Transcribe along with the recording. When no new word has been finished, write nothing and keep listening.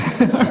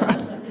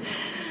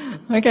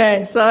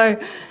Okay, so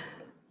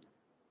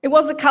it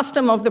was a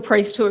custom of the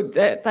priesthood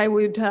that they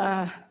would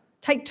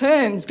take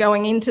turns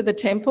going into the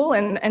temple,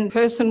 and the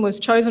person was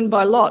chosen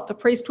by lot. The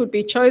priest would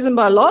be chosen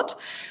by lot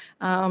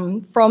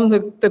from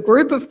the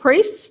group of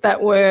priests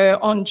that were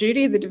on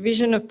duty, the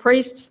division of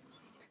priests,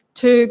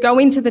 to go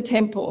into the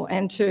temple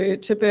and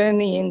to burn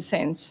the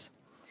incense.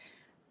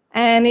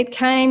 And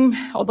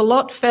the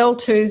lot fell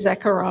to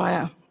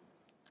Zechariah.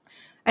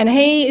 And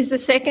he is the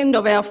second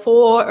of our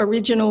 4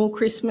 original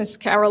Christmas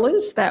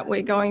carolers that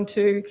we're going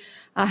to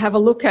have a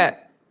look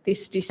at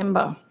this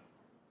December.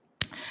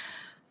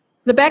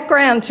 The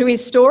background to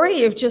his story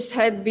you've just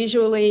had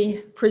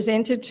visually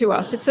presented to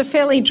us. It's a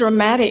fairly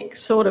dramatic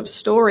sort of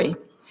story.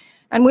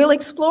 And we'll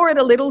explore it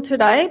a little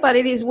today, but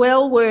it is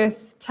well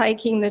worth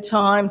taking the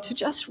time to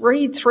just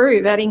read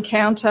through that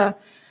encounter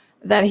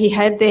that he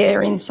had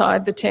there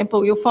inside the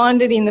temple. You'll find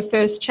it in the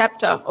first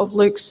chapter of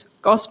Luke's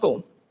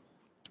Gospel.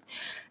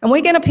 And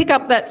we're going to pick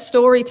up that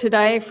story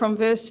today from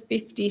verse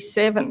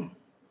 57.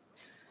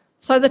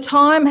 So the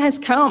time has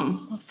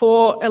come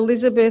for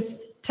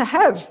Elizabeth to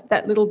have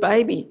that little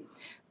baby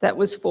that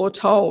was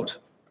foretold.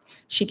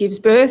 She gives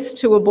birth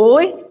to a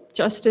boy,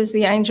 just as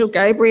the angel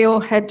Gabriel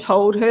had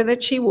told her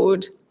that she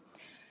would.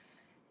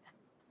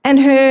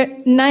 And her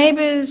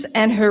neighbours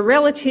and her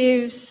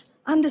relatives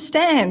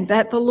understand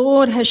that the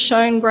Lord has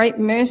shown great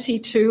mercy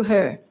to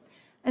her.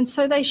 And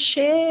so they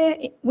share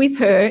with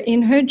her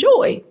in her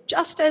joy,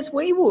 just as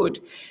we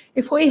would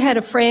if we had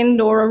a friend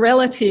or a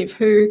relative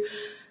who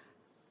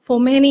for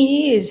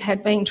many years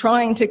had been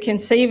trying to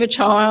conceive a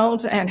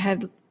child and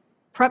had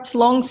perhaps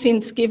long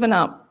since given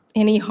up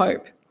any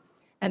hope.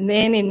 And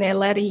then in their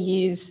latter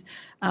years,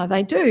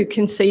 they do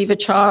conceive a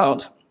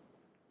child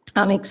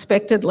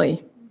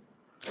unexpectedly.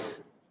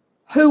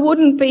 Who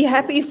wouldn't be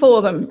happy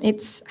for them?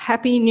 It's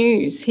happy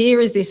news.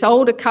 Here is this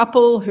older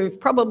couple who've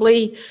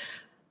probably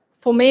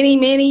for many,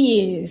 many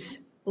years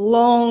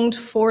longed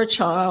for a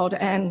child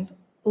and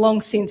long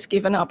since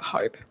given up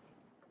hope.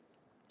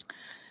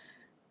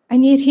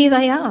 And yet here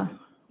they are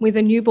with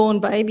a newborn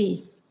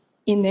baby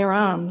in their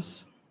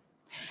arms.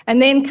 And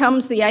then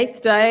comes the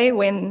 8th day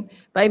when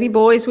baby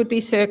boys would be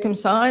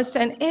circumcised,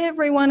 and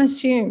everyone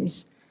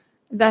assumes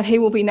that he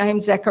will be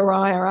named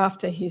Zechariah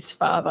after his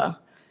father.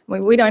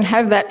 We don't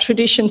have that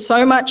tradition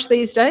so much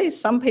these days.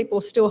 Some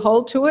people still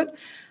hold to it.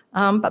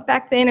 But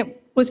back then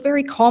it was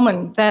very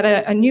common that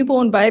a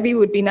newborn baby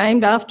would be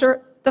named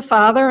after the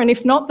father, and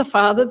if not the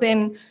father,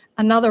 then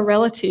another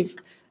relative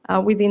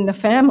within the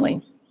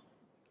family.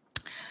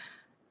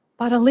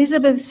 But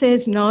Elizabeth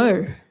says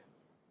no.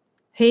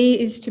 He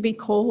is to be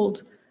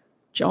called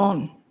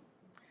John.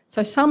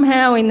 So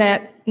somehow in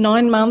that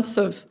 9 months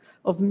of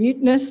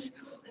muteness,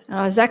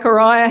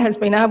 Zechariah has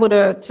been able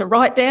to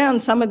write down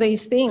some of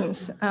these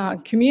things,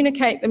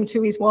 communicate them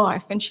to his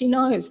wife, and she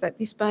knows that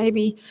this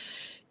baby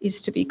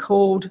is to be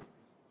called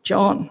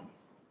John.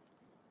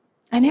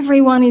 And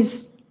everyone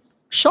is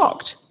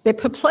shocked. They're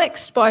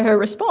perplexed by her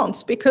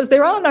response because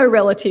there are no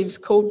relatives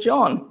called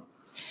John.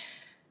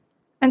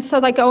 And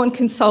so they go and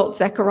consult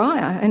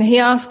Zechariah, and he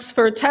asks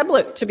for a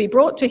tablet to be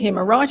brought to him,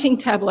 a writing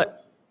tablet.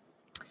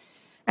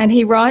 And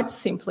he writes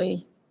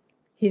simply,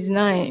 his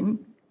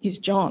name is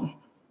John.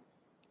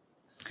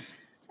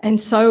 And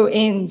so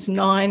ends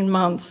 9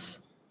 months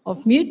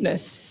of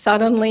muteness.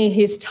 Suddenly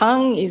his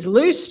tongue is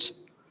loosed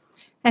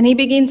and he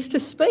begins to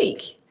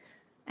speak,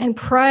 and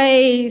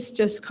praise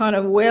just kind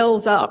of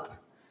wells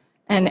up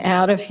and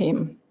out of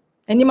him.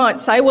 And you might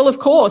say, well, of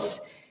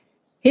course,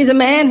 he's a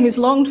man who's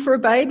longed for a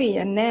baby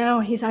and now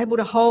he's able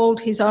to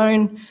hold his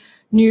own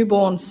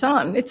newborn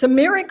son. It's a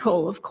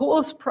miracle. Of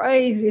course,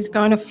 praise is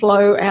going to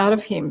flow out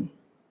of him.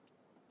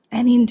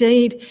 And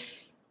indeed,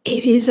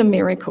 it is a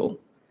miracle.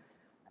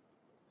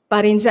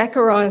 But in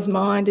Zechariah's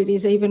mind, it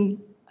is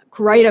even a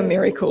greater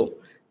miracle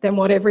than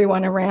what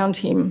everyone around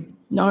him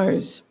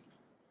knows.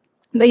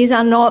 These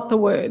are not the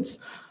words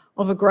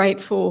of a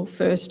grateful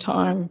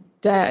first-time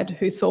dad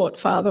who thought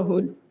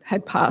fatherhood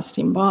had passed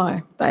him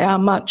by. They are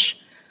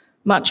much,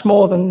 much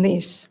more than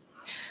this.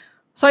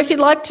 So if you'd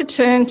like to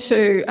turn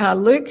to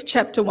Luke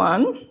chapter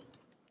 1,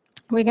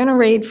 we're going to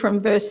read from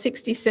verse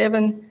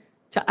 67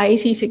 to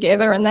 80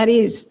 together, and that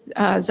is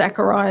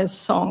Zechariah's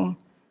song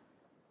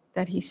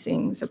that he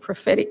sings, a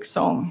prophetic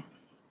song.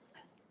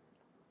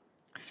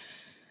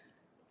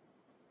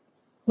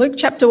 Luke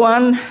chapter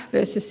 1,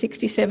 verses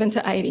 67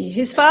 to 80.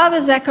 His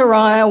father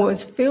Zechariah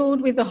was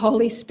filled with the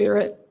Holy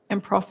Spirit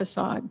and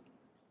prophesied,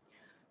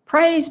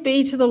 "Praise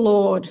be to the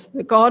Lord,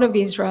 the God of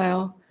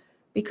Israel,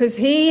 because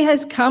he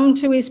has come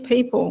to his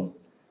people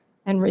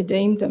and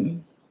redeemed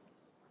them.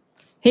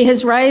 He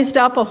has raised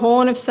up a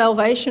horn of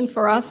salvation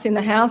for us in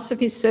the house of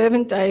his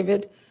servant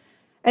David,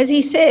 as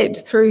he said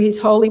through his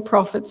holy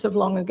prophets of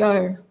long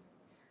ago,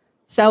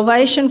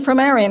 salvation from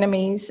our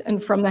enemies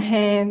and from the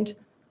hand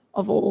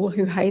of all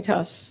who hate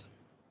us,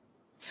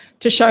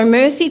 to show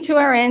mercy to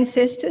our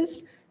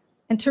ancestors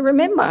and to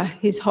remember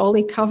his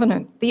holy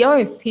covenant, the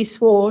oath he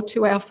swore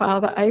to our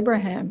father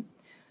Abraham,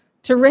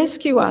 to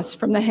rescue us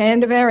from the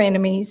hand of our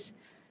enemies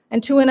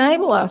and to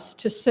enable us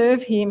to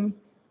serve him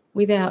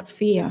without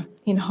fear,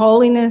 in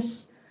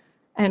holiness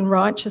and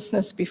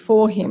righteousness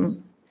before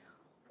him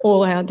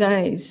all our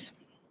days.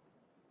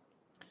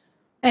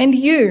 And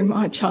you,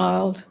 my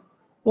child,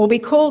 will be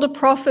called a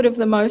prophet of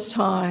the Most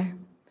High,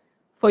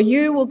 for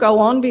you will go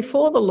on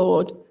before the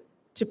Lord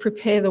to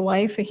prepare the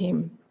way for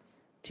him,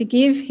 to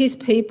give his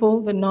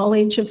people the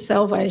knowledge of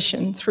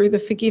salvation through the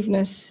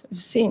forgiveness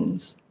of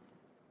sins.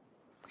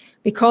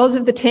 Because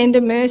of the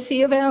tender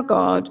mercy of our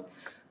God,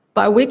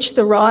 by which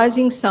the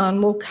rising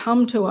sun will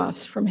come to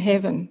us from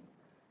heaven,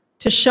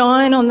 to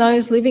shine on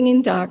those living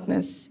in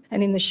darkness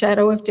and in the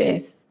shadow of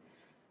death,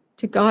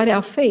 to guide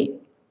our feet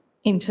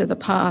into the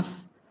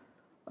path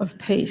of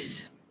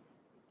peace.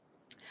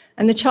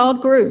 And the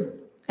child grew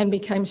and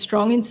became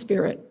strong in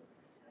spirit,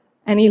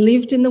 and he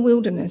lived in the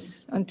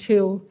wilderness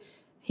until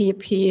he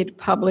appeared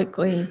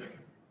publicly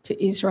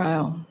to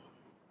Israel.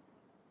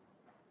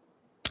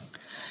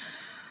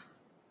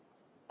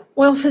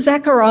 Well, for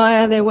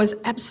Zechariah, there was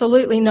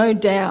absolutely no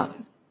doubt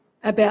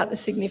about the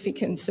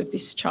significance of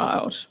this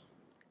child.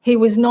 He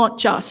was not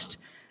just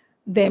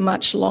their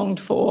much longed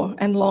for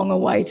and long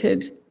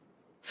awaited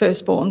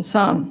firstborn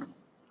son.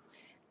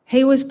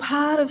 He was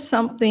part of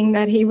something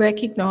that he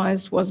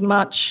recognised was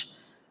much,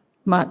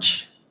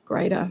 much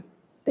greater.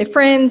 Their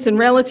friends and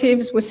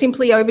relatives were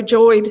simply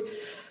overjoyed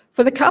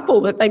for the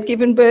couple that they'd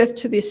given birth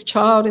to this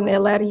child in their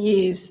latter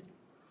years.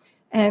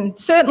 And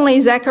certainly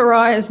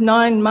Zechariah's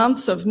 9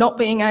 months of not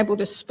being able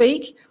to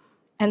speak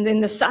and then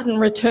the sudden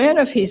return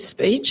of his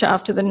speech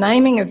after the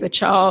naming of the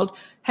child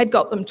had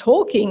got them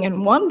talking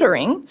and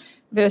wondering.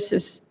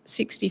 Verses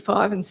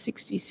 65 and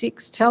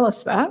 66 tell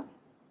us that.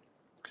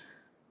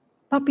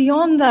 But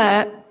beyond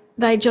that,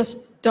 they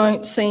just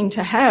don't seem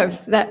to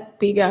have that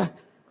bigger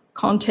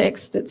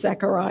context that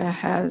Zechariah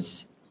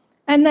has.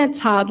 And that's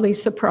hardly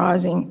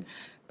surprising,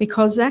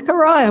 because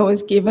Zechariah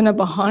was given a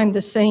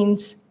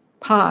behind-the-scenes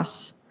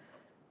pass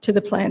to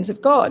the plans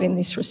of God in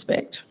this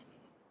respect.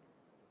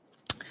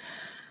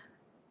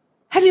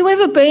 Have you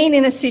ever been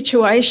in a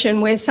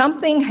situation where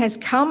something has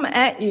come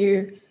at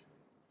you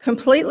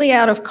completely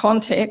out of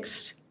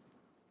context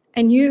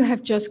and you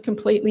have just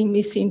completely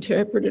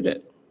misinterpreted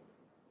it?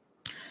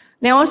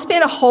 Now, I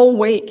spent a whole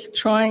week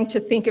trying to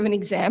think of an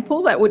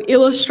example that would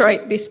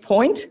illustrate this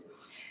point.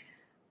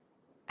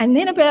 And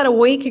then about a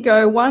week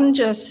ago, one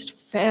just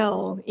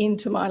fell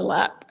into my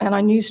lap and I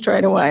knew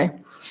straight away.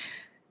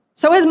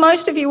 So as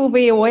most of you will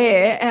be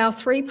aware, our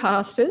 3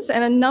 pastors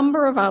and a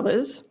number of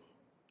others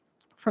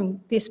from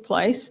this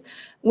place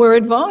were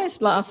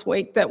advised last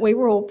week that we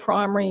were all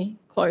primary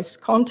close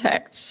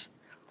contacts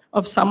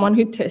of someone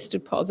who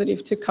tested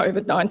positive to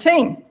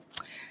COVID-19.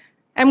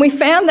 And we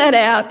found that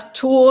out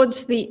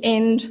towards the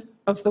end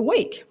of the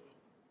week.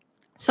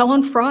 So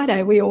on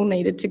Friday, we all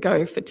needed to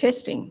go for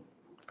testing,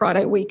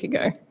 Friday a week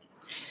ago.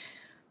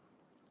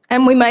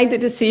 And we made the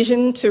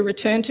decision to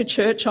return to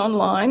church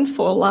online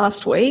for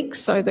last week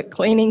so that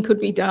cleaning could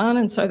be done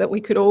and so that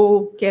we could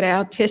all get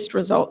our test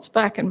results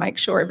back and make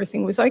sure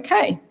everything was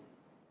okay.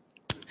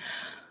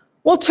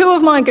 Well, 2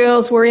 of my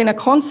girls were in a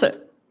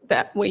concert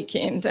that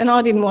weekend and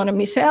I didn't want to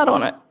miss out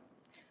on it.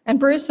 And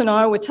Bruce and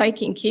I were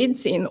taking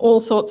kids in all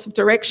sorts of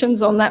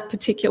directions on that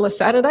particular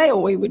Saturday,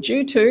 or we were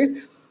due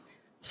to.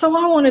 So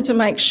I wanted to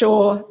make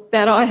sure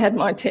that I had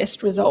my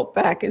test result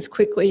back as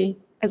quickly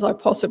as I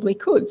possibly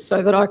could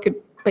so that I could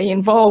be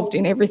involved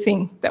in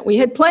everything that we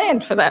had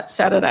planned for that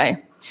Saturday.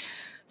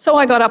 So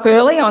I got up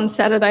early on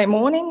Saturday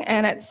morning,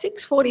 and at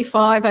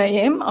 6:45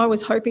 a.m. I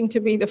was hoping to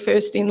be the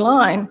first in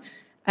line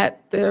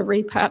at the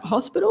Repat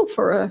Hospital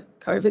for a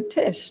COVID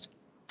test.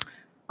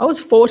 I was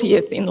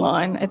 40th in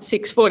line at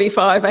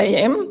 6:45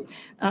 a.m.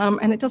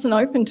 And it doesn't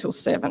open till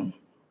 7.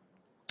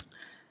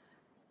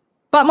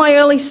 But my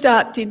early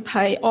start did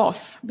pay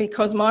off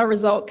because my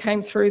result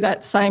came through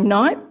that same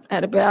night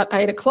at about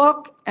 8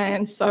 o'clock,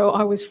 and so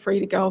I was free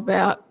to go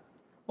about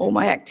all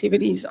my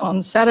activities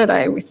on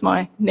Saturday with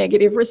my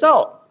negative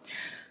result.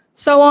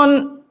 So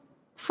on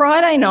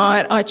Friday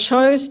night, I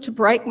chose to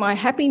break my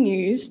happy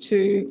news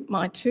to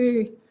my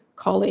 2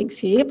 colleagues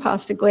here,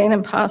 Pastor Glenn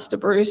and Pastor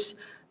Bruce,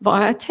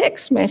 via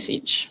text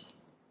message.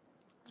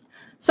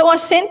 So I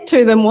sent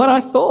to them what I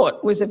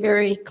thought was a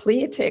very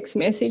clear text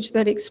message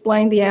that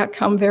explained the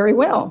outcome very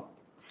well.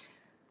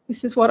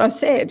 This is what I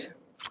said.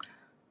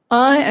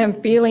 I am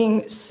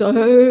feeling so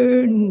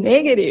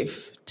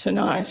negative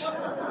tonight.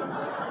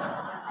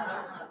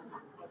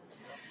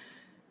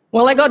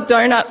 Well, I got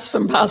donuts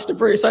from Pastor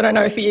Bruce. I don't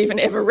know if he even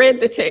ever read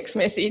the text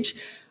message,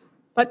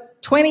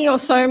 but 20 or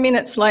so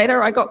minutes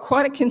later, I got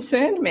quite a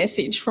concerned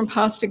message from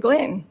Pastor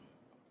Glenn.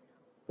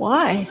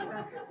 Why?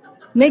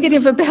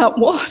 Negative about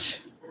what?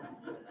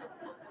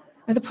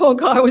 And the poor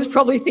guy was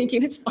probably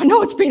thinking, I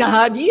know it's been a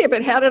hard year,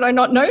 but how did I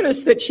not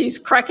notice that she's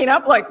cracking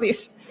up like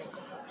this?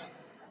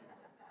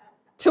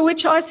 To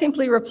which I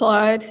simply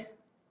replied,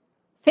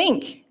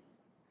 think.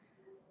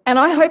 And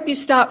I hope you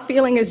start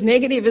feeling as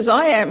negative as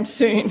I am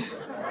soon.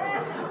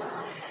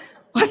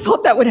 I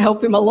thought that would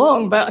help him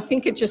along, but I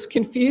think it just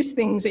confused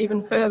things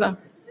even further.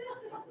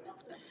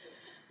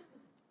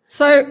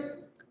 So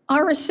I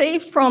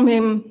received from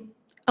him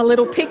a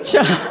little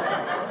picture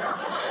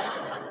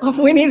of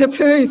Winnie the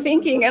Pooh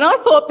thinking, and I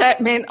thought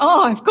that meant,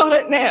 oh, I've got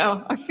it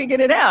now, I figured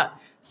it out.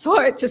 So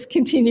I just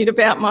continued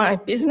about my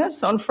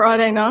business on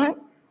Friday night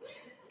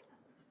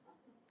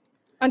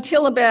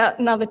until about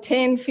another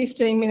 10,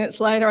 15 minutes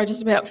later, I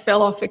just about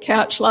fell off the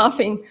couch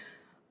laughing.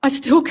 I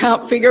still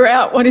can't figure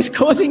out what is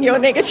causing your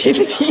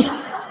negativity.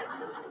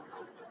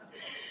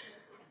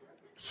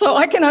 So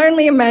I can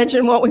only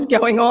imagine what was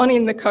going on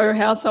in the Coe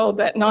household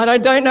that night. I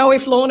don't know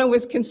if Lorna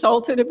was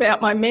consulted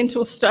about my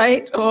mental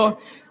state or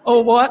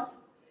what.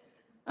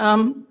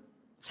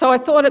 So I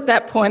thought at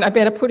that point I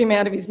better put him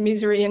out of his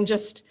misery and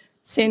just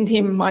send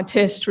him my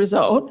test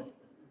result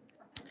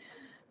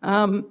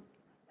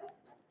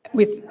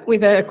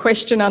with a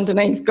question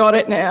underneath, got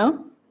it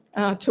now,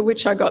 to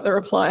which I got the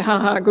reply,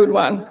 haha, good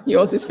one,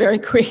 yours is very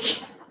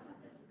quick.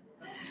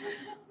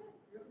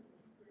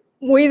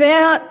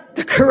 Without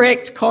the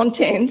correct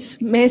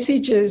contents,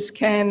 messages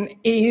can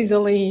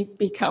easily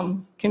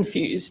become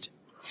confused.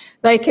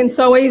 They can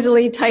so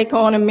easily take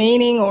on a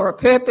meaning or a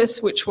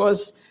purpose which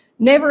was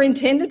never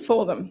intended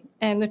for them,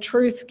 and the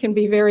truth can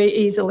be very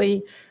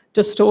easily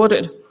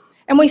distorted.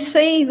 And we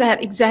see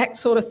that exact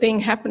sort of thing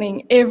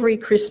happening every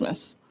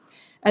Christmas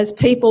as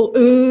people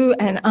ooh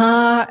and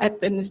ah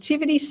at the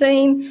nativity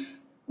scene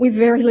with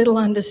very little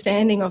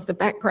understanding of the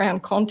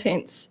background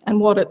contents and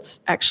what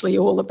it's actually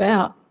all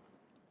about.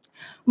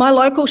 My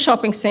local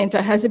shopping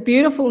centre has a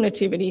beautiful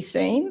nativity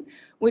scene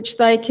which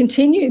they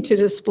continue to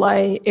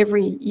display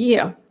every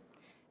year.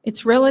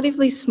 It's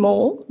relatively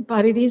small,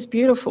 but it is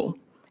beautiful.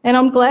 And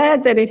I'm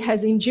glad that it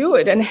has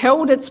endured and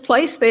held its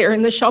place there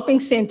in the shopping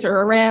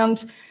centre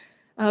around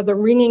the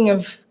ringing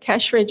of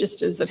cash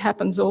registers that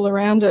happens all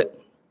around it.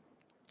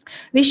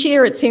 This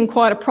year it's in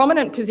quite a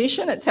prominent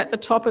position. It's at the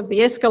top of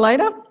the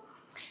escalator,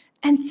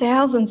 and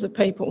thousands of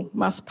people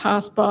must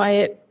pass by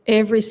it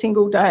every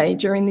single day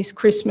during this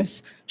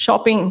Christmas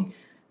shopping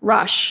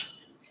rush.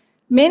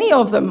 Many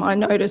of them, I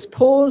notice,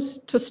 pause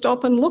to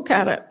stop and look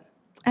at it,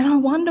 and I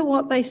wonder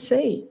what they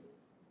see.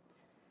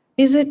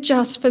 Is it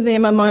just for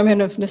them a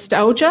moment of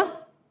nostalgia?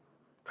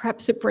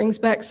 Perhaps it brings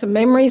back some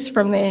memories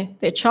from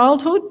their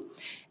childhood.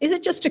 Is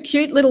it just a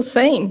cute little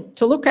scene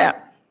to look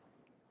at,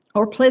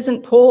 or a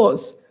pleasant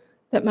pause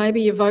that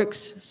maybe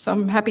evokes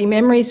some happy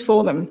memories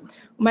for them,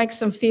 or makes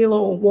them feel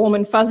all warm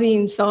and fuzzy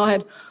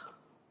inside?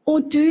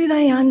 Or do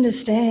they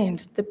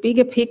understand the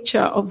bigger picture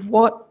of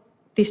what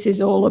this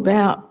is all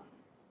about?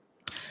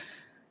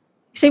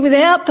 See,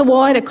 without the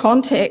wider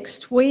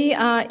context, we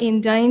are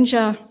in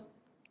danger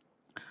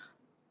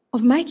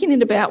of making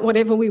it about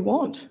whatever we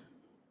want,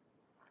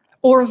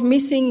 or of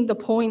missing the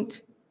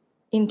point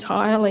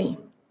entirely.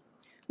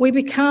 We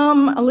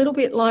become a little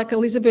bit like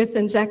Elizabeth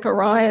and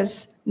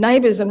Zachariah's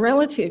neighbours and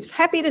relatives,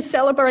 happy to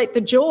celebrate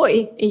the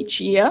joy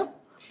each year,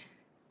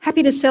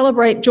 happy to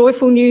celebrate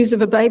joyful news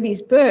of a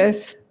baby's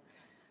birth,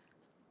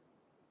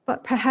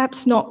 but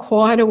perhaps not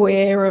quite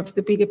aware of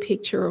the bigger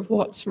picture of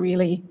what's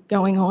really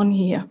going on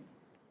here.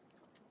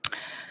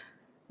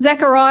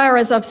 Zachariah,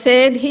 as I've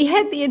said, he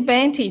had the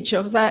advantage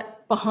of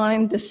that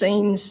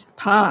behind-the-scenes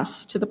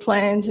pass to the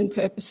plans and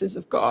purposes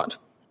of God.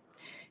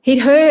 He'd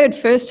heard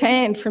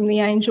firsthand from the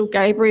angel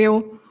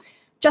Gabriel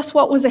just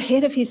what was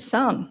ahead of his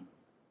son,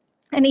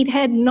 and he'd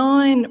had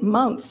 9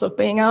 months of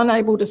being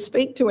unable to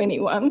speak to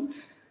anyone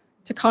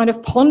to kind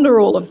of ponder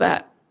all of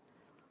that.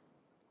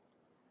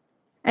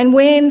 And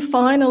when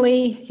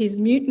finally his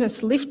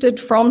muteness lifted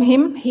from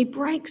him, he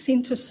breaks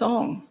into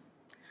song.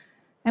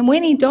 And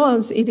when he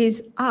does, it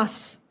is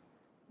us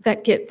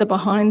that get the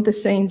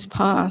behind-the-scenes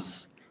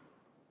pass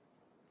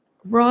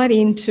right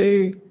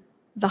into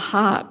the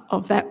heart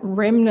of that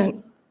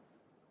remnant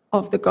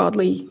of the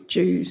godly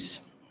Jews.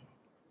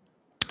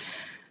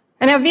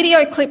 And our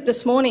video clip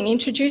this morning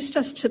introduced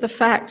us to the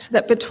fact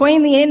that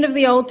between the end of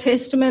the Old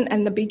Testament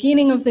and the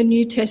beginning of the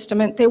New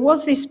Testament, there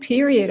was this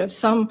period of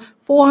some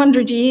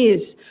 400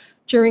 years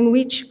during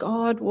which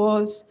God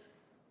was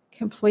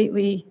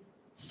completely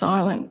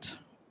silent.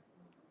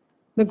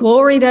 The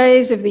glory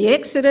days of the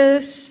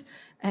Exodus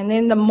and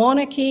then the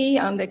monarchy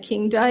under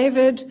King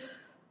David,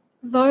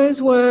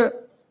 those were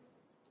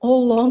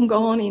all long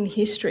gone in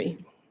history.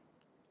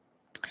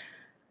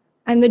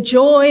 And the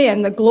joy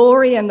and the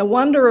glory and the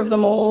wonder of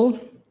them all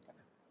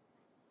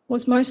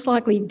was most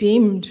likely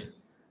dimmed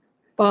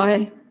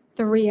by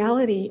the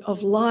reality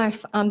of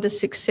life under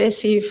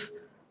successive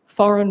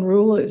foreign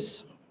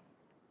rulers.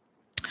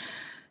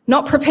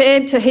 Not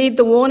prepared to heed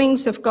the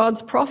warnings of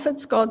God's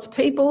prophets, God's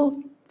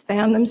people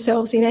found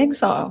themselves in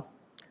exile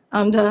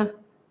under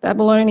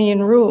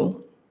Babylonian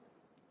rule.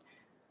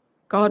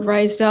 God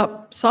raised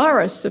up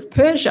Cyrus of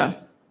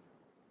Persia,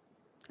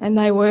 and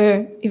they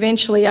were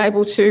eventually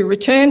able to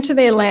return to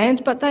their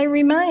land, but they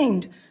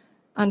remained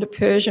under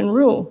Persian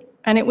rule.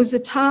 And it was the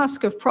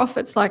task of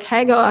prophets like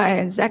Haggai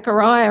and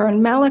Zechariah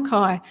and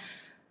Malachi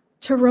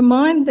to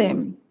remind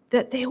them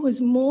that there was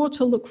more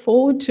to look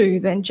forward to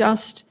than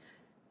just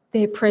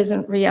their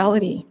present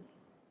reality.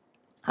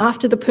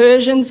 After the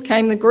Persians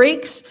came the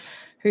Greeks,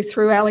 who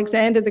through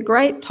Alexander the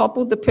Great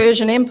toppled the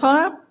Persian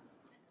Empire.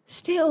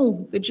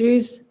 Still, the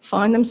Jews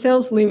find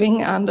themselves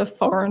living under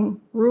foreign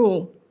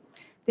rule.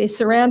 They're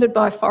surrounded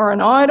by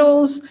foreign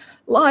idols.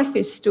 Life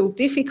is still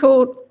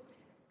difficult.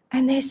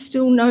 And there's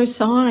still no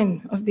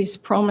sign of this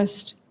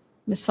promised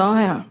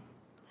Messiah.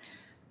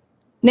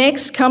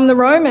 Next come the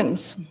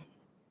Romans.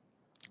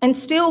 And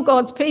still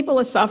God's people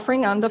are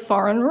suffering under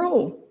foreign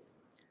rule.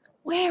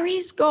 Where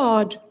is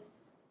God?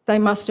 They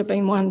must have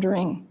been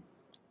wondering.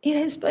 It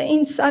has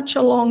been such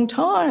a long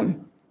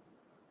time.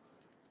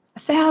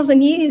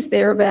 1,000 years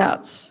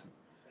thereabouts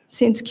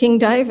since King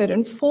David,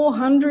 and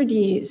 400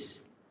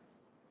 years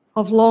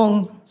of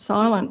long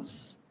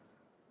silence.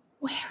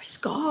 Where is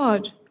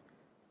God?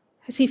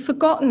 Has he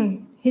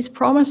forgotten his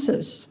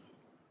promises?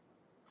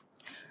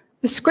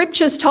 The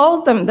scriptures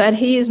told them that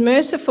he is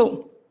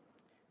merciful.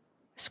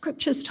 The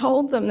scriptures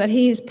told them that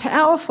he is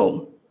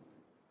powerful.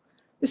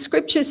 The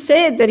scriptures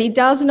said that he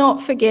does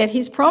not forget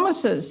his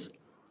promises.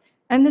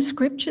 And the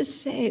scriptures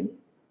said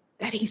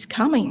that he's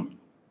coming.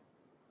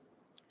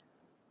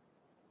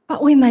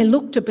 But when they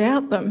looked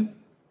about them,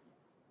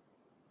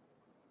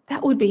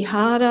 that would be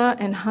harder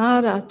and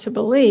harder to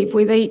believe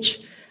with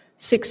each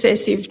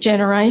successive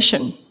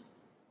generation.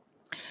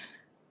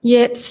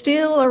 Yet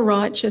still a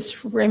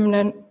righteous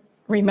remnant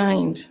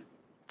remained,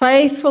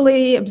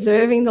 faithfully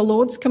observing the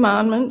Lord's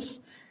commandments,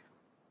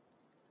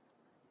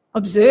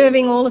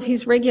 observing all of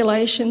his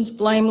regulations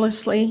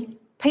blamelessly.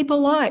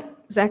 People like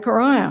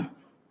Zechariah,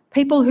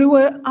 people who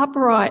were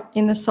upright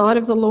in the sight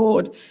of the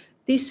Lord.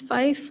 This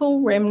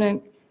faithful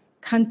remnant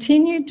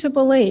continued to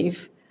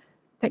believe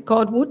that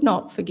God would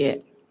not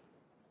forget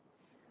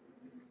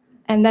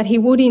and that he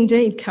would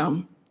indeed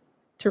come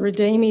to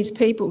redeem his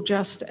people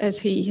just as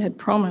he had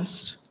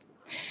promised.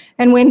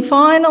 And when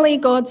finally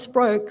God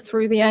spoke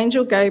through the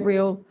angel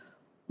Gabriel,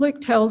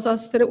 Luke tells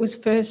us that it was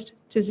first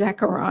to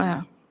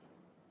Zechariah.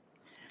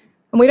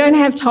 And we don't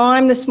have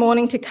time this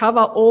morning to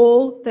cover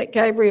all that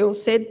Gabriel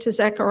said to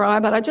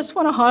Zechariah, but I just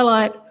want to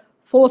highlight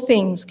 4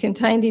 things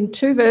contained in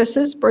 2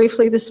 verses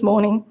briefly this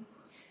morning,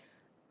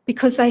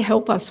 because they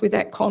help us with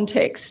that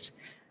context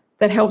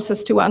that helps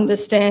us to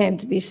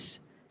understand this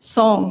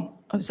song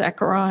of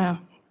Zechariah.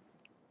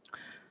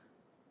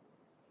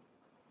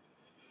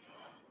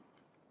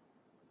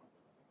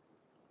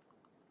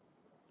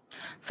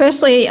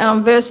 Firstly,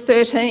 verse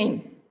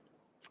 13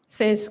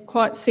 says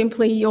quite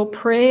simply, your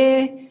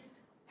prayer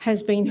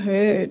has been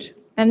heard.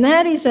 And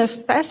that is a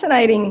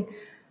fascinating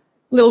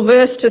little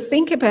verse to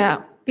think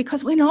about,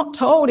 because we're not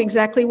told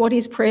exactly what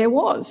his prayer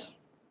was.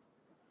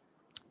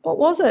 What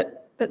was it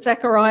that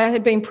Zechariah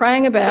had been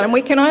praying about? And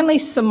we can only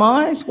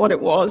surmise what it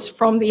was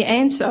from the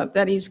answer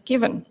that is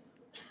given.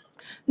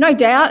 No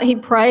doubt he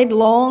prayed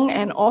long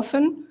and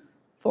often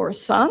for a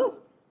son.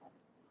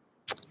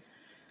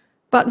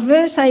 But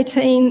verse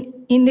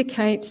 18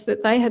 indicates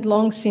that they had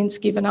long since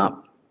given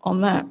up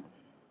on that.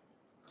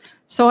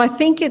 So I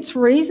think it's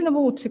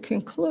reasonable to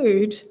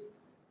conclude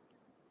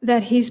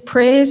that his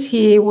prayers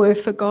here were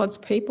for God's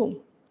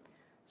people,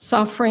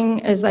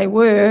 suffering as they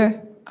were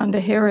under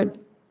Herod.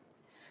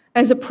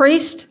 As a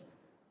priest,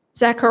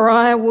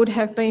 Zechariah would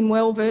have been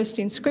well versed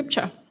in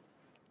Scripture,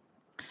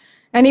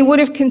 and he would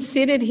have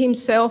considered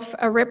himself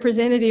a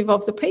representative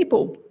of the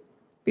people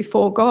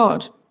before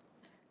God.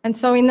 And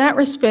so in that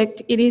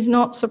respect, it is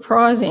not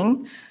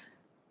surprising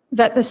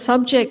that the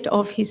subject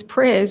of his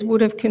prayers would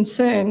have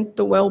concerned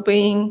the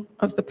well-being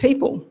of the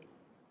people.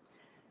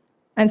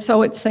 And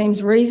so it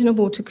seems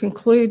reasonable to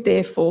conclude,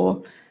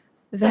 therefore,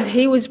 that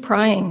he was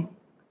praying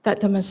that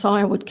the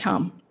Messiah would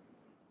come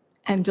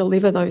and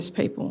deliver those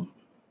people.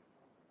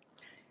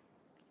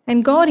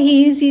 And God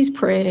hears his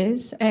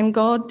prayers, and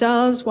God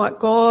does what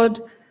God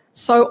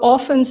so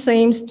often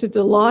seems to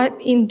delight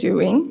in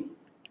doing,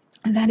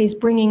 and that is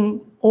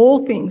bringing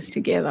all things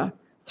together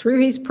through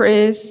his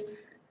prayers,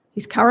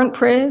 his current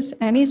prayers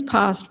and his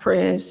past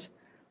prayers,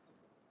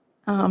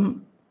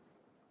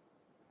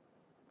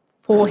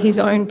 for his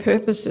own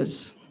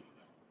purposes.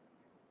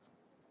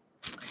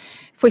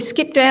 If we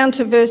skip down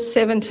to verse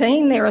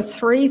 17, there are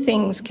 3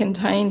 things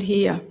contained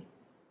here.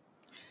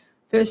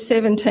 Verse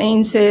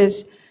 17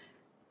 says,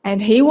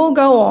 and he will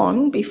go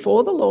on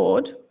before the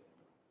Lord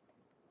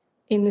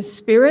in the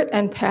spirit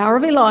and power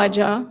of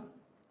Elijah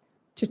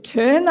to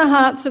turn the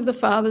hearts of the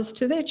fathers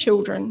to their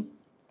children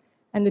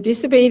and the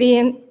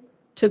disobedient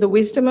to the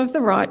wisdom of the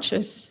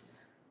righteous,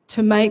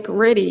 to make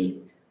ready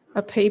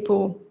a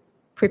people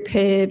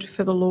prepared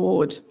for the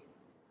Lord.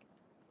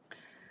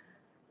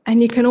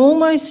 And you can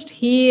almost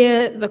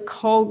hear the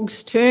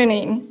cogs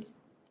turning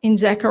in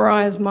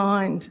Zechariah's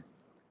mind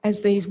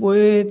as these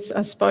words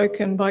are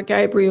spoken by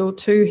Gabriel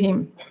to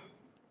him.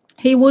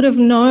 He would have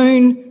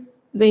known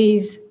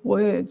these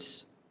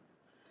words.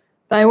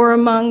 They were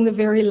among the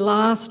very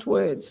last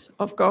words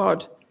of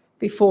God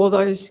before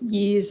those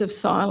years of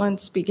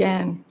silence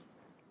began.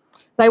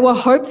 They were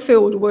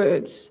hope-filled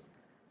words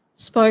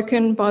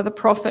spoken by the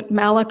prophet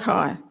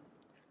Malachi,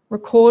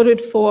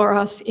 recorded for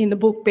us in the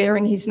book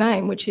bearing his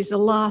name, which is the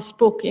last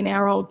book in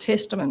our Old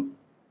Testament.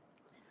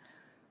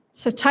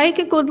 So take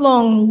a good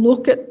long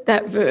look at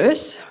that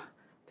verse,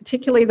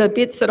 particularly the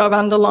bits that I've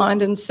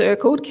underlined and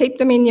circled. Keep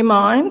them in your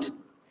mind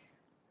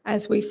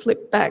as we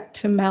flip back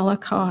to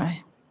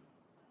Malachi.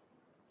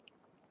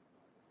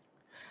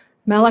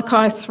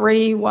 Malachi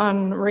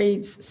 3:1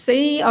 reads,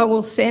 "See, I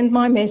will send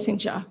my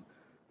messenger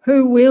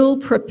who will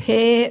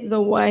prepare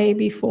the way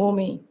before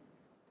me.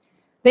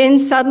 Then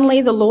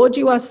suddenly the Lord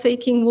you are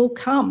seeking will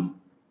come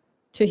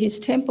to his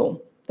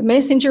temple. The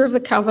messenger of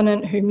the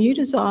covenant whom you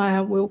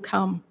desire will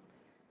come,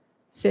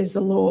 says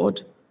the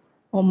Lord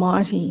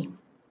Almighty."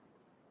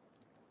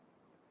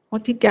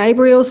 What did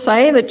Gabriel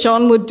say that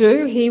John would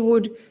do? He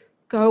would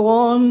go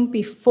on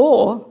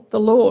before the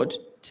Lord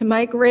to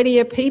make ready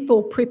a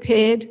people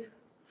prepared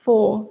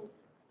for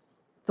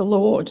the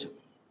Lord.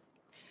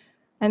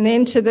 And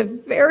then to the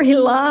very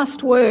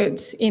last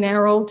words in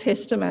our Old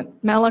Testament,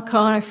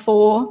 Malachi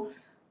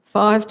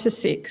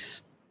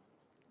 4:5-6.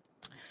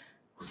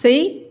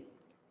 "See,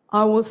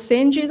 I will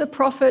send you the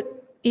prophet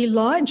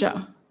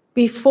Elijah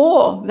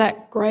before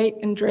that great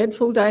and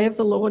dreadful day of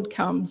the Lord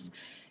comes.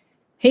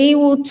 He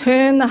will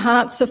turn the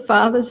hearts of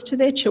fathers to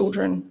their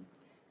children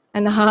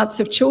and the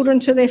hearts of children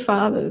to their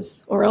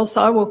fathers, or else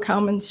I will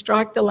come and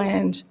strike the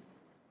land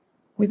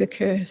with a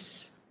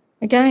curse."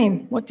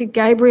 Again, what did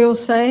Gabriel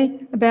say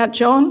about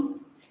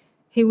John?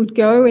 He would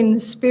go in the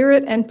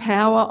spirit and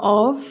power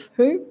of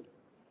who?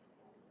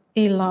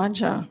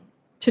 Elijah,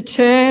 to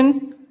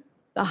turn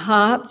the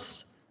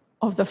hearts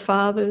of the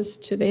fathers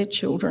to their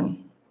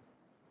children.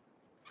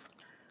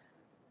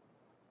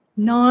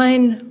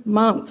 9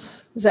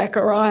 months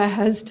Zechariah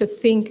has to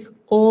think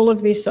all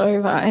of this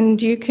over,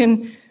 and you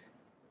can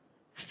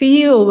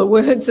feel the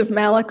words of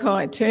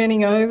Malachi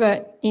turning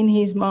over in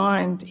his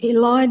mind.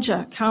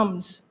 Elijah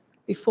comes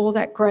before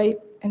that great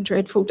and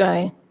dreadful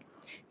day.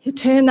 He'll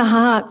turn the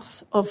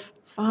hearts of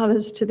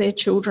fathers to their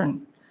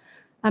children.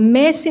 A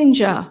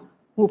messenger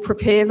will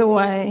prepare the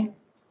way.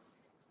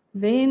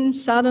 Then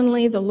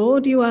suddenly the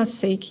Lord you are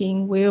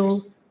seeking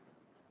will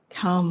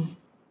come.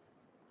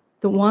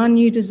 The one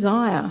you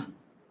desire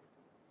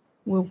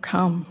will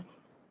come.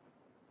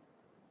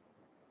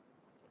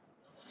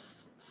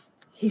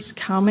 He's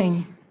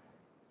coming.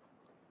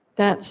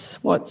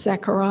 That's what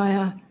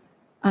Zechariah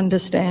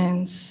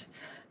understands.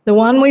 The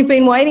one we've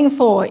been waiting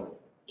for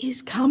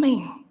is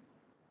coming.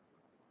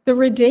 The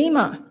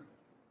Redeemer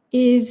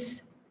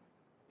is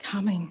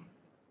coming.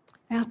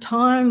 Our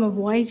time of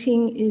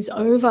waiting is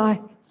over.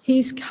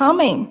 He's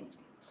coming.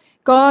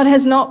 God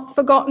has not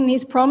forgotten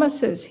his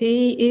promises.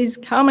 He is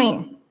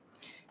coming.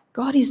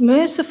 God is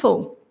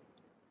merciful.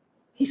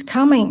 He's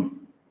coming.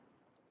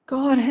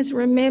 God has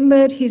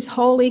remembered his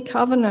holy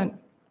covenant.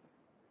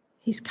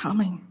 He's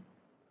coming.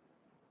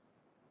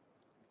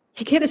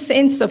 You get a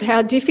sense of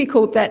how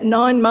difficult that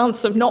 9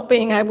 months of not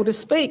being able to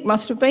speak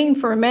must have been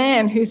for a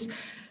man who's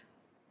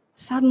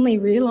suddenly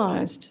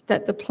realised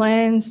that the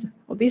plans,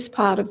 or this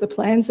part of the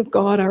plans of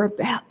God, are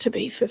about to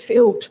be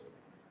fulfilled.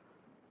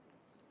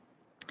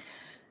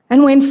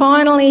 And when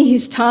finally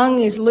his tongue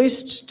is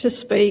loosed to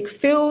speak,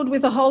 filled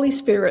with the Holy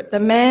Spirit, the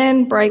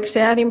man breaks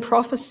out in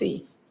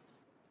prophecy.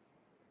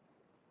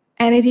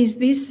 And it is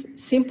this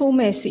simple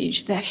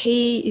message that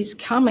he is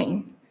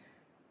coming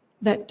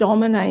that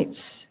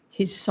dominates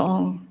his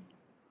song.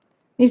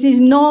 This is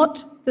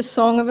not the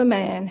song of a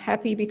man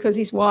happy because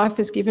his wife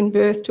has given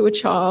birth to a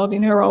child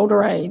in her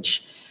older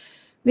age.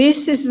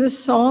 This is the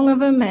song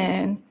of a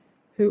man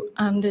who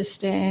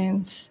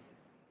understands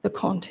the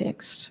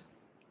context.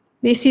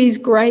 This is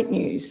great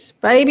news.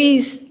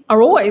 Babies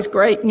are always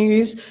great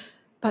news,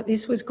 but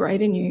this was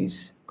greater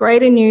news.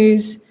 Greater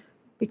news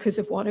because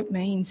of what it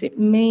means. It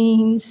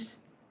means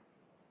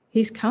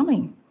he's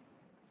coming.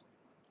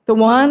 The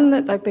one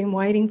that they've been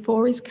waiting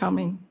for is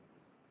coming.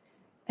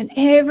 And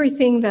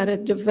everything that a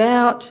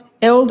devout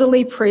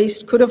elderly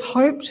priest could have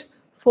hoped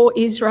for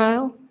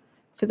Israel,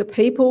 for the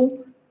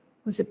people,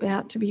 was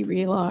about to be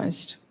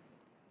realised.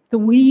 The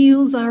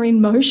wheels are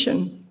in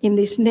motion in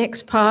this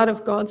next part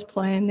of God's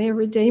plan. Their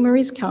Redeemer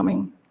is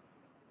coming.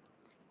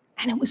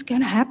 And it was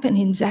going to happen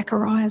in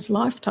Zechariah's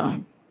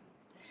lifetime.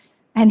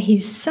 And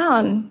his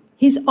son,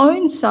 his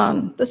own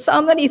son, the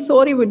son that he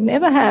thought he would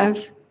never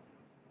have,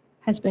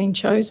 has been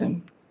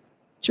chosen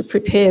to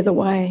prepare the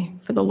way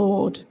for the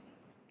Lord.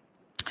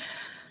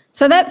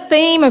 So that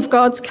theme of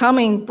God's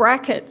coming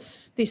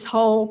brackets this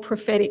whole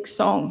prophetic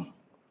song.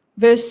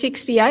 Verse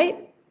 68,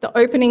 the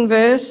opening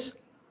verse,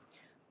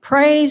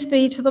 "Praise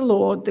be to the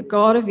Lord, the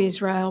God of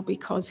Israel,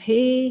 because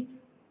he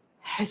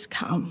has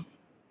come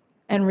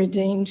and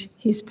redeemed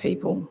his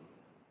people."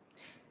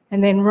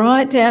 And then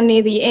right down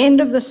near the end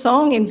of the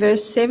song in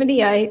verse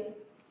 78,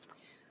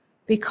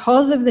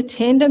 "Because of the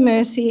tender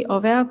mercy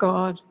of our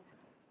God,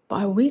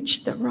 by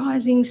which the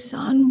rising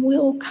sun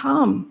will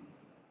come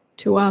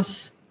to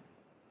us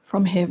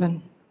from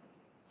heaven."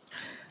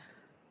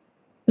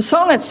 The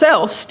song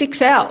itself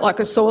sticks out like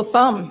a sore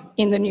thumb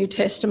in the New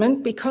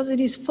Testament because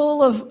it is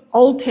full of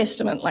Old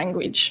Testament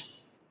language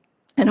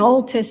and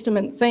Old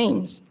Testament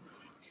themes.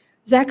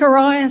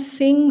 Zechariah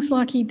sings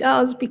like he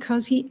does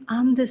because he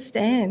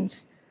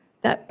understands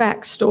that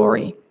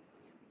backstory.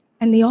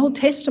 And the Old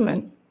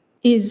Testament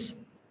is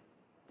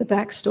the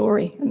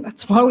backstory. And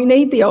that's why we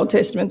need the Old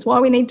Testament. It's why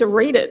we need to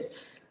read it,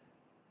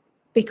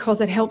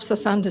 because it helps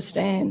us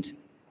understand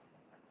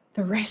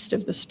the rest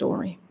of the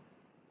story.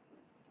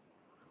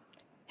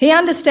 He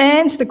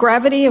understands the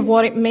gravity of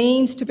what it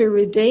means to be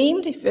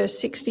redeemed, verse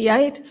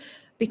 68,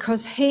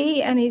 because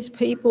he and his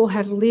people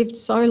have lived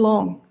so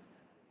long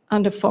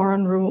under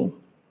foreign rule.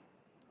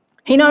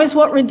 He knows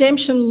what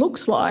redemption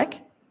looks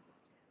like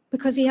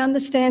because he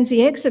understands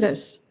the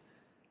Exodus,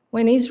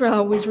 when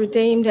Israel was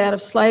redeemed out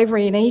of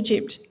slavery in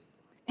Egypt.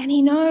 And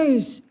he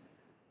knows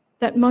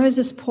that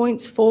Moses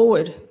points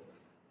forward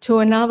to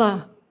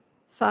another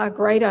far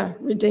greater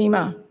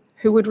Redeemer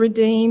who would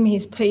redeem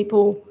his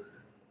people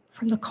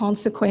from the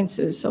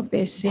consequences of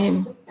their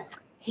sin.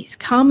 He's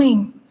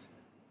coming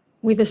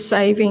with a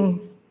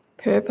saving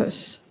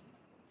purpose.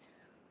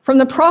 From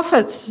the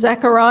prophets,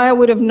 Zechariah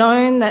would have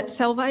known that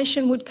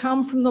salvation would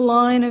come from the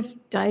line of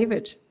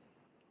David.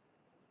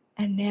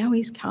 And now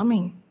he's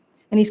coming.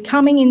 And he's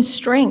coming in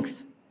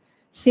strength,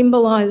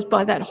 symbolised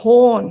by that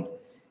horn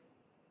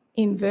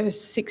in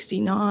verse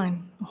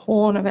 69, the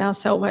horn of our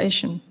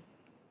salvation.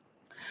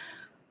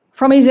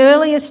 From his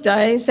earliest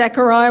days,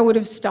 Zechariah would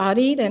have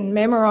studied and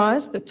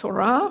memorised the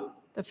Torah,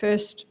 the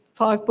first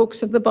 5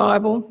 books of the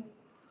Bible,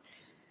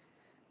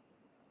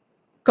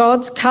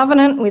 God's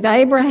covenant with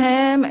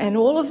Abraham and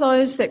all of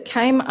those that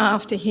came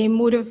after him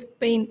would have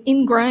been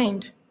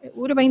ingrained. It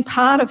would have been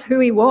part of who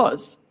he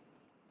was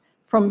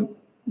from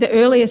the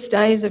earliest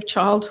days of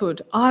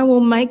childhood. I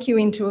will make you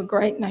into a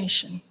great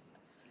nation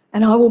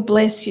and I will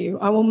bless you.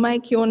 I will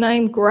make your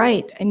name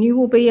great and you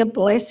will be a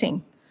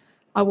blessing.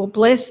 I will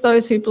bless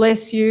those who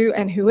bless you,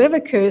 and whoever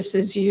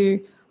curses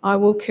you, I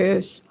will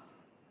curse.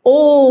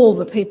 All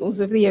the peoples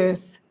of the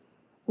earth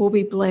will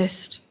be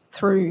blessed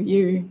through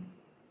you.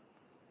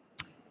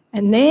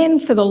 And then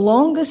for the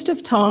longest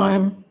of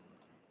time,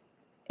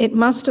 it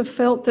must have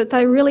felt that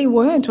they really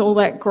weren't all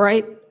that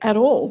great at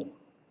all.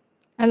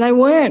 And they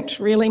weren't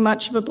really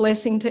much of a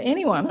blessing to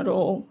anyone at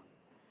all.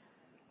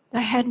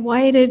 They had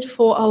waited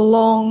for a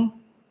long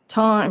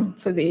time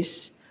for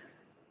this,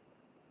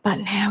 but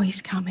now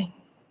he's coming.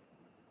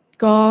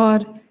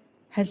 God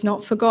has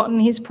not forgotten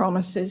his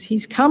promises.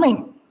 He's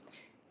coming.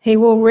 He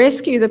will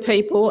rescue the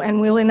people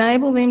and will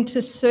enable them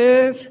to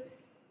serve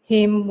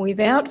him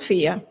without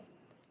fear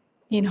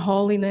in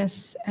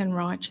holiness and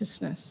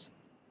righteousness.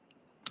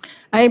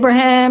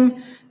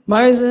 Abraham,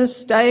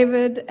 Moses,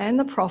 David, and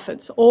the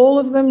prophets, all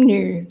of them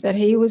knew that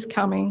he was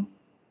coming,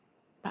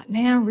 but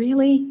now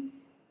really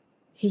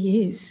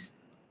he is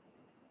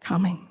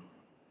coming.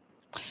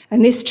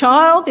 And this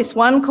child, this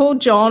one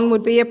called John,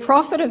 would be a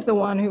prophet of the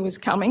one who was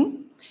coming.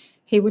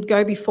 He would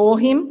go before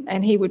him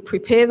and he would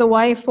prepare the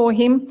way for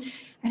him,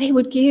 and he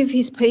would give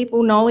his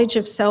people knowledge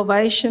of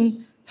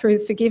salvation through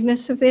the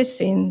forgiveness of their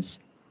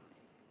sins.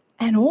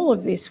 And all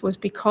of this was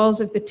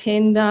because of the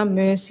tender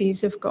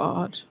mercies of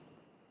God.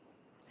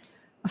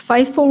 A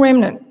faithful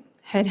remnant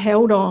had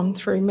held on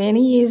through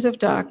many years of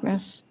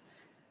darkness,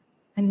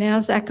 and now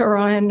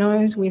Zechariah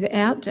knows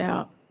without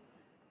doubt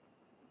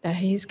that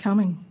he is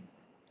coming.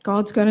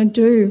 God's going to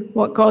do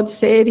what God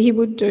said he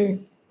would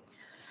do.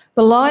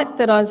 The light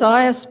that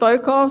Isaiah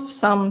spoke of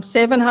some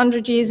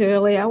 700 years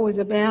earlier was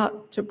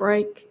about to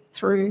break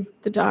through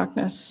the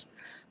darkness.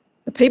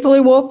 The people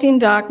who walked in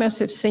darkness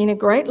have seen a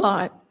great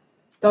light.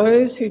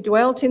 Those who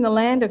dwelt in the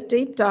land of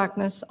deep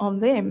darkness, on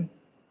them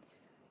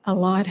a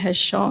light has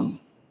shone.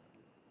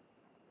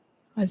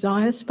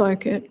 Isaiah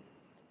spoke it,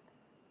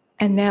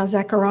 and now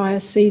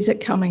Zechariah sees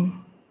it coming.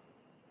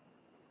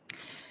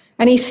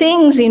 And he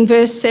sings in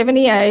verse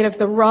 78 of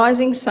the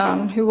rising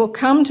sun who will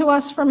come to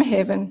us from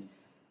heaven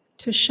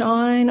to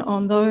shine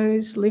on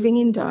those living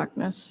in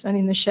darkness and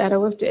in the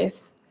shadow of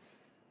death.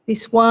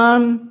 This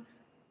one,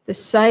 the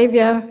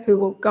Saviour, who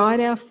will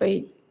guide our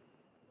feet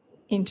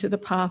into the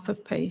path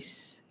of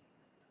peace.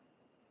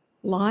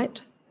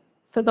 Light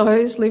for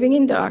those living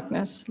in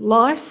darkness,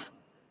 life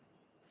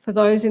for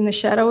those in the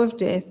shadow of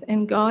death,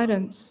 and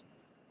guidance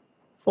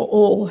for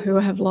all who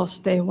have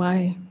lost their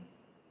way.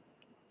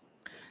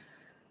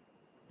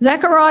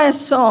 Zechariah's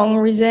song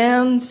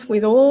resounds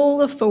with all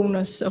the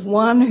fullness of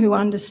one who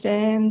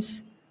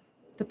understands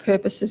the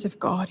purposes of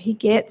God. He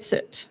gets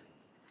it.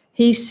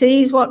 He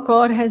sees what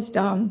God has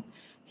done.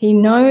 He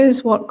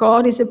knows what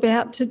God is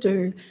about to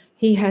do.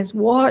 He has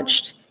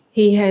watched,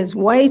 he has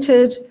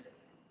waited,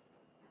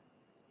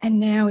 and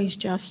now he's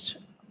just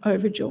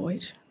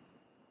overjoyed.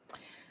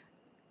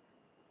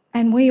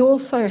 And we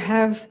also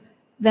have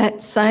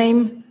that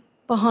same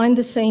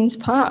behind-the-scenes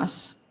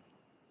pass.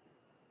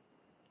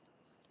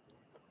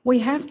 We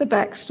have the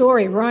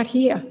backstory right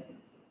here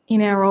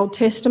in our Old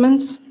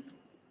Testaments.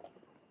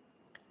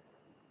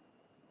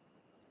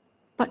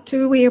 But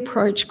do we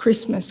approach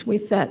Christmas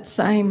with that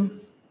same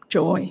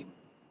joy?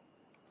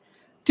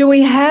 Do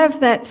we have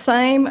that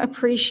same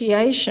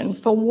appreciation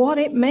for what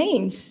it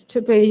means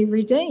to be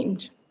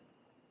redeemed?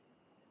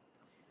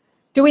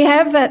 Do we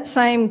have that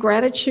same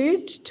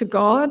gratitude to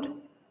God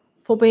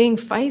for being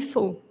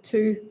faithful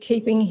to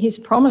keeping his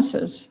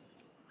promises?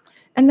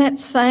 And that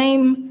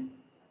same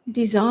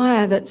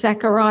desire that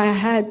Zechariah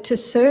had to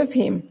serve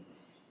him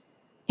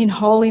in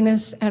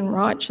holiness and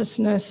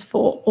righteousness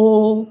for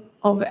all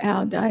of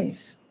our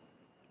days.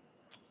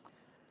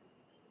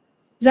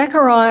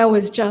 Zechariah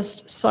was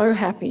just so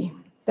happy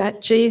that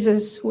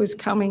Jesus was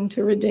coming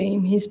to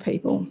redeem his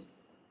people.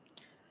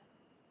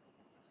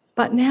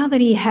 But now that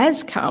he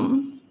has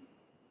come,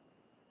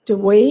 do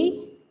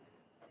we,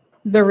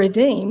 the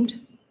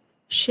redeemed,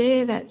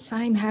 share that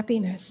same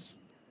happiness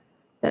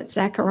that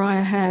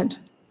Zechariah had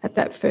at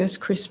that first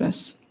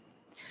Christmas?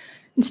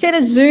 Instead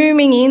of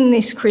zooming in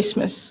this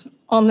Christmas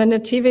on the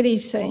nativity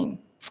scene,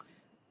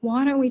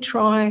 why don't we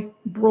try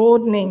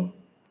broadening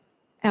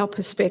our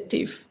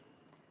perspective?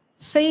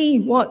 See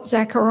what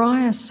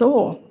Zechariah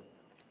saw.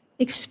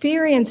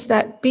 Experience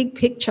that big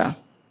picture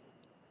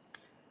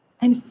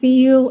and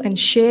feel and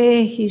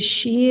share his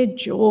sheer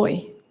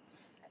joy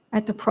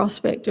at the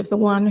prospect of the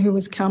one who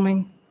was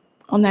coming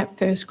on that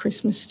first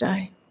Christmas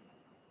day.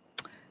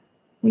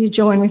 Will you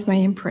join with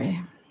me in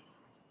prayer?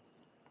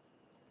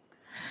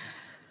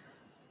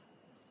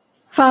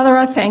 Father,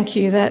 I thank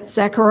you that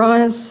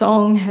Zechariah's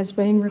song has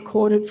been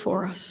recorded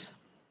for us.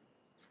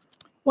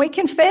 We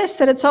confess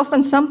that it's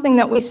often something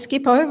that we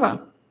skip over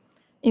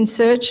in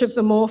search of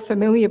the more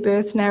familiar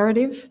birth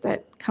narrative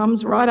that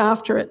comes right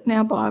after it in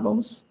our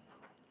Bibles.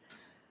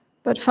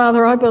 But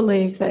Father, I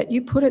believe that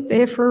you put it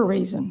there for a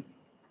reason,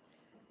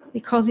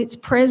 because its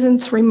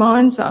presence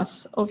reminds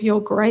us of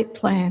your great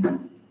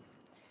plan.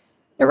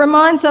 It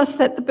reminds us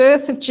that the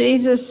birth of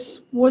Jesus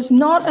was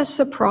not a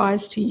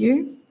surprise to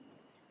you,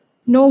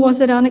 nor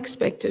was it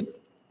unexpected,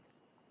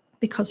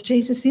 because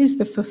Jesus is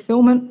the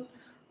fulfillment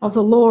of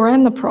the law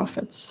and the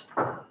prophets.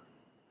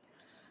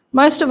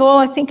 Most of all,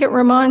 I think it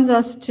reminds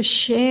us to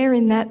share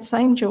in that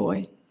same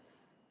joy,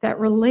 that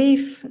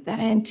relief, that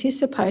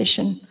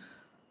anticipation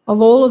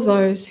of all of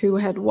those who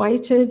had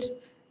waited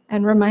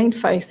and remained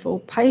faithful,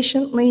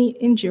 patiently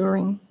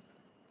enduring,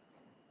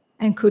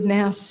 and could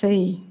now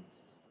see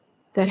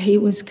that he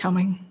was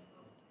coming.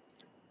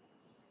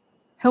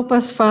 Help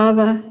us,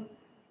 Father,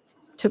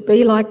 to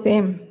be like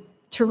them,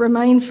 to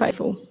remain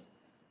faithful,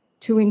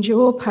 to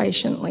endure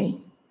patiently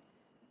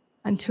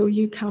until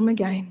you come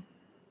again.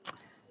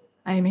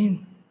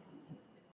 Amen.